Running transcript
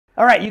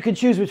All right, you can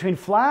choose between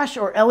flash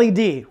or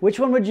LED. Which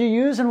one would you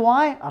use and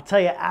why? I'll tell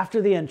you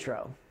after the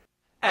intro.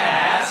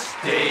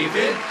 Ask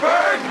David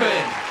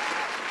Bergman.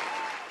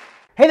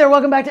 Hey there,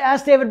 welcome back to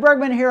Ask David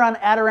Bergman here on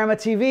Adorama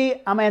TV.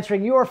 I'm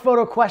answering your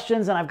photo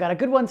questions, and I've got a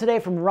good one today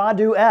from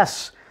Radu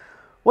S.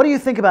 What do you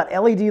think about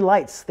LED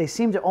lights? They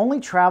seem to only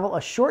travel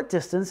a short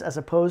distance as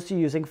opposed to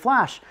using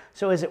flash.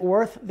 So is it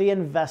worth the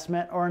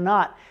investment or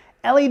not?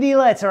 LED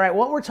lights, all right,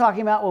 what we're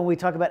talking about when we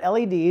talk about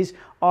LEDs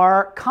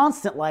are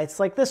constant lights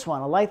like this one,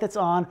 a light that's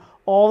on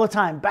all the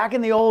time. Back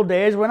in the old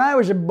days when I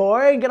was a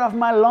boy, get off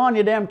my lawn,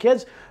 you damn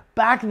kids.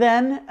 Back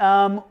then,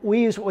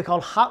 we used what we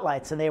called hot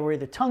lights, and they were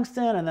either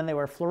tungsten and then they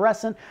were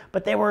fluorescent,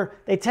 but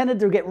they tended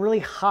to get really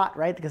hot,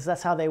 right? Because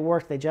that's how they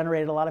worked. They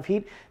generated a lot of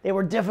heat. They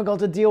were difficult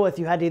to deal with.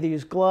 You had to either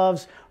use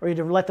gloves or you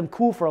had to let them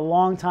cool for a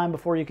long time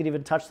before you could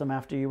even touch them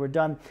after you were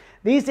done.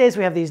 These days,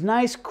 we have these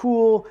nice,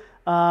 cool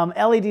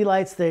LED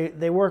lights.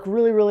 They work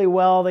really, really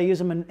well. They use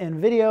them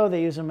in video.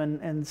 They use them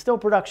in still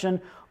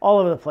production, all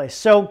over the place.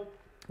 So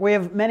we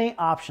have many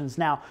options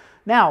now.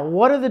 Now,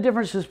 what are the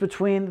differences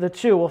between the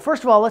two? Well,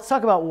 first of all, let's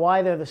talk about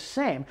why they're the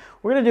same.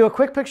 We're going to do a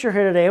quick picture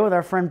here today with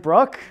our friend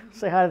Brooke.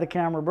 Say hi to the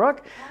camera,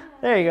 Brooke.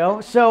 There you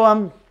go.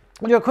 So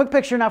we'll do a quick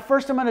picture. Now,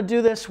 first I'm going to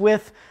do this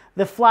with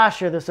the flash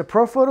here. This is a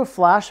ProPhoto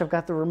flash. I've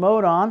got the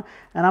remote on,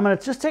 and I'm going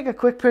to just take a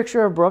quick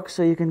picture of Brooke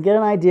so you can get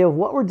an idea of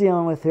what we're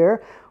dealing with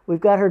here. We've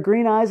got her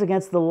green eyes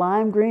against the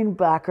lime green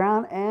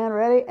background, and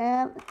ready,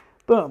 and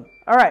boom.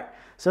 All right,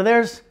 so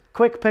there's a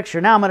quick picture.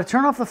 Now I'm going to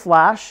turn off the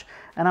flash,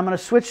 and I'm going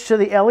to switch to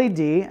the LED,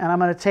 and I'm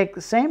going to take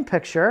the same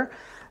picture.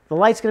 The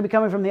light's going to be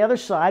coming from the other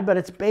side, but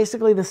it's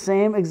basically the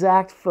same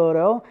exact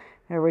photo.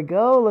 Here we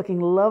go,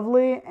 looking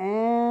lovely,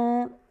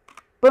 and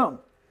boom.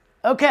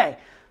 Okay,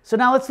 so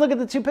now let's look at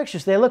the two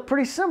pictures. They look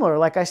pretty similar,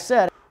 like I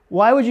said.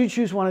 Why would you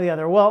choose one or the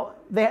other? Well,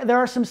 there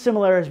are some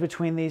similarities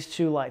between these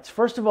two lights.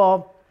 First of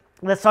all,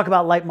 let's talk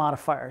about light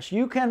modifiers.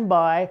 You can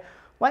buy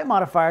light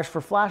modifiers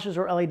for flashes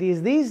or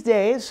LEDs. These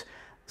days,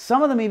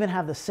 some of them even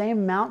have the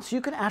same mount, so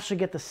you can actually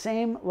get the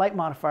same light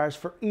modifiers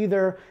for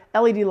either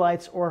LED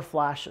lights or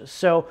flashes.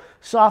 So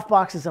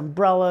softboxes,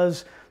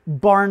 umbrellas,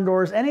 barn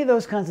doors, any of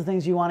those kinds of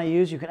things you want to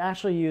use, you can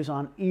actually use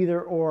on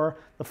either or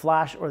the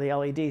flash or the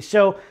LED.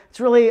 So it's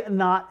really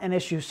not an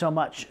issue so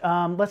much.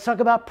 Let's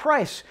talk about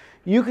price.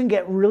 You can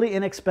get really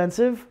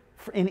inexpensive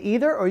in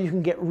either, or you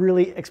can get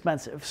really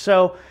expensive.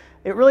 So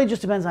it really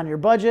just depends on your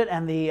budget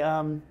and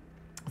the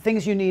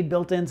things you need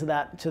built into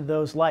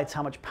those lights,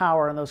 how much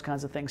power and those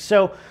kinds of things.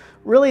 So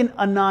really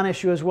a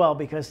non-issue as well,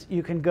 because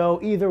you can go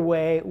either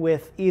way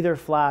with either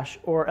flash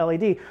or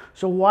LED.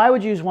 So why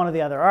would you use one or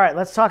the other? All right,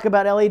 let's talk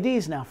about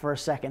LEDs now for a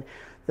second.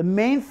 The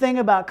main thing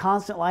about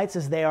constant lights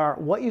is they are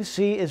what you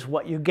see is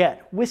what you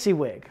get.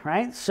 WYSIWYG,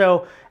 right?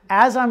 So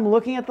as I'm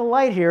looking at the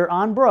light here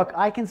on Brooke,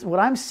 what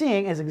I'm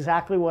seeing is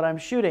exactly what I'm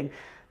shooting.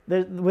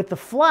 With the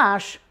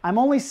flash, I'm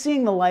only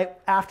seeing the light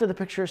after the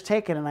picture is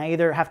taken, and I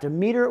either have to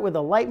meter it with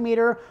a light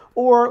meter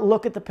or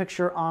look at the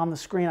picture on the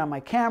screen on my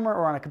camera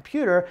or on a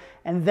computer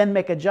and then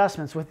make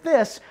adjustments. With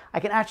this, I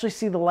can actually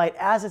see the light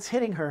as it's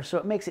hitting her, so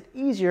it makes it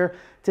easier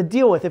to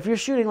deal with. If you're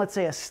shooting, let's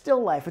say, a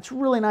still life, it's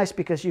really nice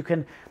because you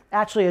can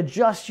actually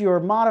adjust your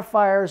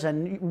modifiers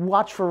and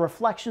watch for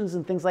reflections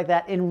and things like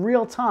that in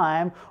real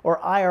time, or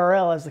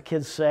IRL as the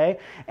kids say,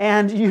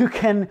 and you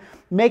can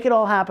make it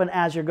all happen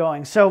as you're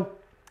going. So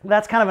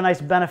that's kind of a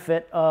nice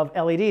benefit of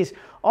LEDs.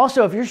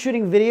 Also, if you're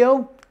shooting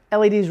video,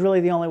 LED is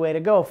really the only way to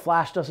go.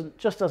 Flash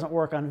just doesn't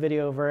work on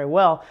video very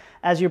well.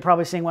 As you're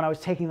probably seeing when I was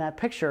taking that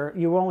picture,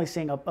 you were only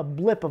seeing a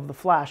blip of the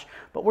flash,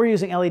 but we're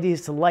using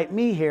LEDs to light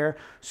me here,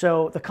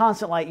 so the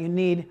constant light you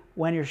need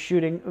when you're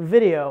shooting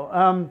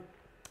video.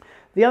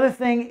 The other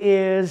thing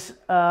is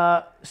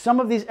some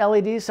of these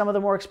LEDs, some of the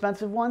more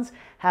expensive ones,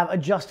 have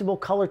adjustable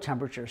color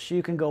temperatures. So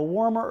you can go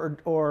warmer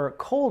or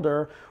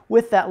colder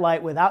with that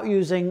light without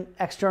using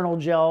external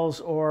gels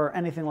or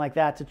anything like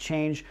that to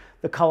change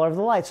the color of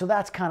the light. So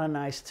that's kind of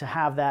nice to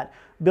have that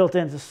built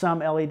into some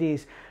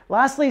LEDs.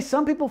 Lastly,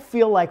 some people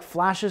feel like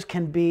flashes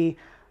can be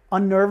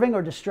unnerving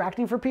or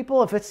distracting for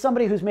people. If it's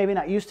somebody who's maybe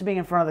not used to being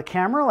in front of the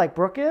camera like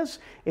Brooke is,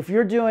 if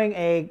you're doing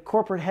a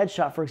corporate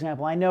headshot, for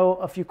example, I know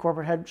a few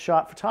corporate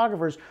headshot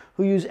photographers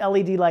who use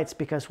LED lights,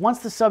 because once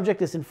the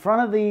subject is in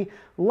front of the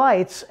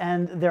lights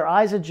and their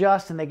eyes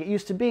adjust and they get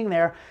used to being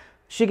there,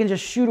 she can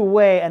just shoot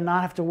away and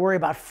not have to worry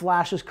about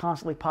flashes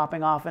constantly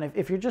popping off. And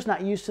if you're just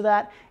not used to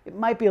that, it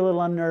might be a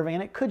little unnerving,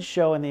 and it could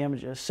show in the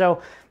images.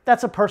 So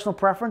that's a personal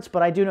preference,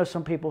 but I do know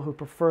some people who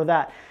prefer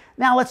that.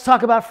 Now let's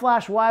talk about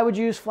flash. Why would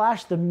you use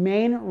flash? The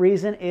main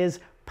reason is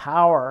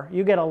power.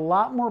 You get a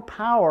lot more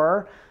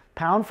power,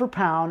 pound for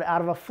pound,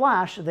 out of a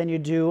flash than you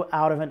do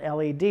out of an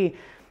LED.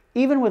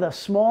 Even with a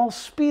small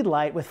speed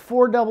light with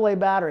 4 AA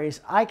batteries,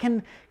 I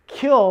can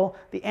kill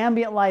the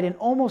ambient light in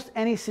almost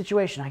any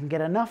situation. I can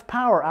get enough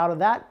power out of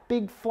that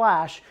big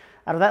flash,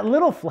 out of that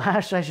little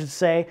flash, I should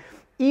say,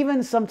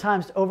 even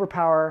sometimes to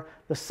overpower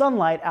the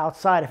sunlight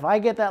outside. If I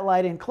get that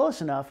light in close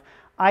enough,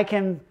 I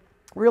can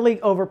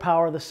really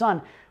overpower the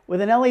sun. With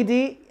an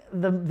LED,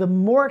 the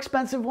more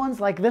expensive ones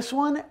like this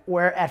one,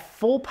 where at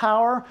full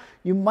power,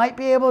 you might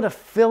be able to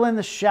fill in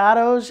the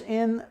shadows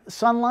in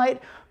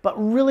sunlight, but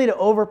really to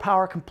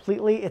overpower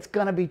completely, it's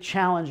gonna be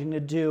challenging to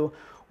do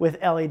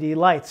with LED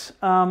lights.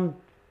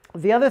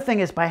 The other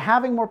thing is by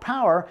having more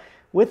power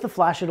with the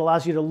flash, it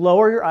allows you to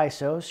lower your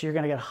ISO, so you're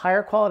gonna get a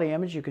higher quality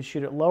image. You can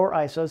shoot at lower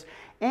ISOs,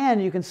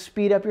 and you can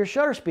speed up your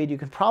shutter speed. You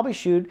can probably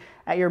shoot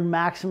at your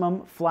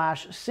maximum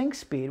flash sync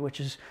speed, which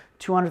is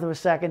 200th of a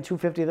second,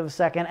 250th of a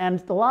second,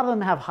 and a lot of them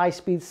have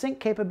high-speed sync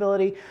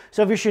capability.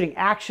 So if you're shooting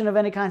action of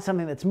any kind,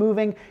 something that's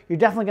moving, you're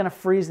definitely gonna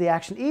freeze the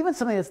action. Even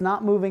something that's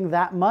not moving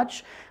that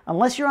much,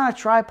 unless you're on a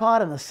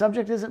tripod and the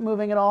subject isn't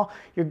moving at all,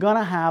 you're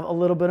gonna have a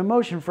little bit of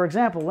motion. For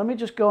example, let me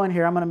just go in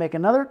here. I'm gonna make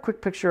another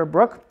quick picture of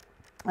Brooke,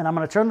 and I'm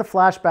gonna turn the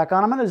flash back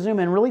on. I'm gonna zoom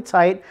in really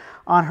tight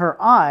on her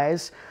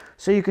eyes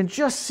so you can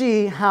just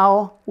see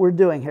how we're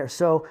doing here.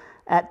 So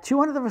at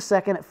 200th of a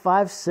second at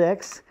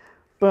 5.6,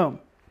 boom.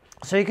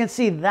 So you can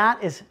see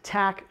that is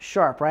tack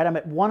sharp, right? I'm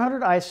at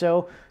 100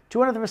 ISO,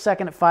 200th of a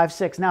second at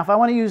 5.6. Now, if I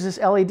want to use this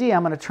LED,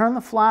 I'm going to turn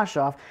the flash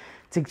off.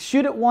 To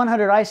shoot at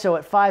 100 ISO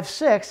at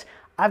 5.6,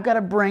 I've got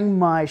to bring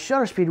my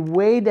shutter speed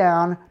way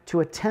down to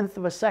 1/10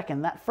 of a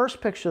second. That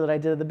first picture that I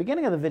did at the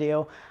beginning of the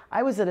video,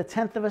 I was at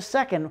 1/10 of a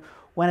second.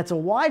 When it's a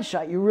wide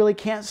shot, you really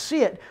can't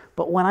see it.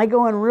 But when I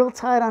go in real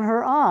tight on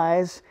her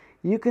eyes,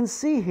 you can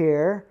see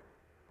here,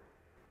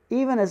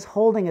 even as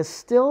holding as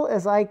still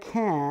as I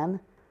can,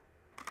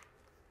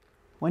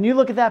 when you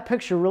look at that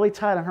picture really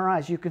tight on her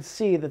eyes, you can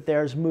see that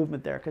there's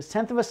movement there. Because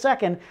 1/10 of a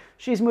second,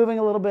 she's moving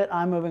a little bit,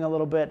 I'm moving a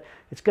little bit.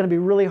 It's going to be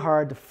really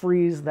hard to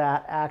freeze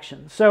that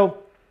action. So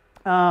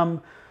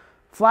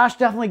flash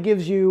definitely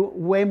gives you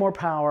way more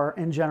power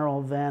in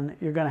general than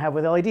you're going to have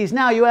with LEDs.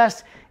 Now, you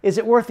asked, is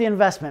it worth the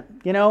investment?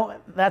 You know,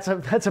 that's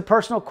a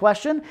personal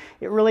question.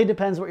 It really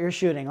depends what you're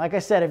shooting. Like I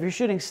said, if you're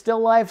shooting still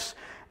lifes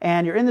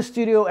and you're in the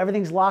studio,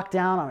 everything's locked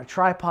down on a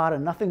tripod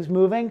and nothing's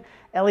moving,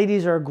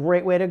 LEDs are a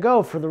great way to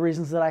go for the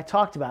reasons that I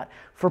talked about.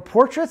 For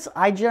portraits,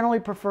 I generally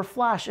prefer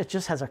flash. It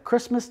just has a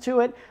crispness to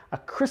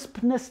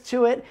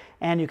it,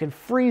 and you can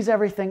freeze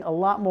everything a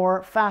lot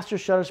more, faster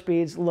shutter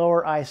speeds,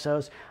 lower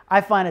ISOs. I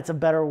find it's a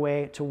better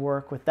way to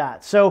work with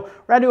that. So,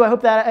 Radu, I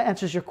hope that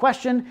answers your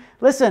question.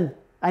 Listen,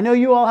 I know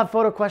you all have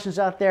photo questions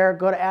out there.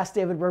 Go to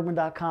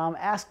AskDavidBergman.com.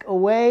 Ask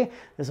away.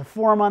 There's a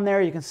forum on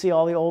there. You can see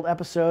all the old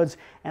episodes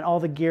and all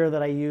the gear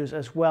that I use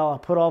as well. I'll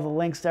put all the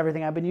links to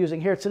everything I've been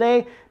using here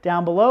today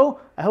down below.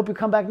 I hope you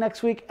come back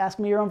next week. Ask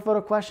me your own photo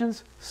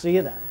questions. See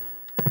you then.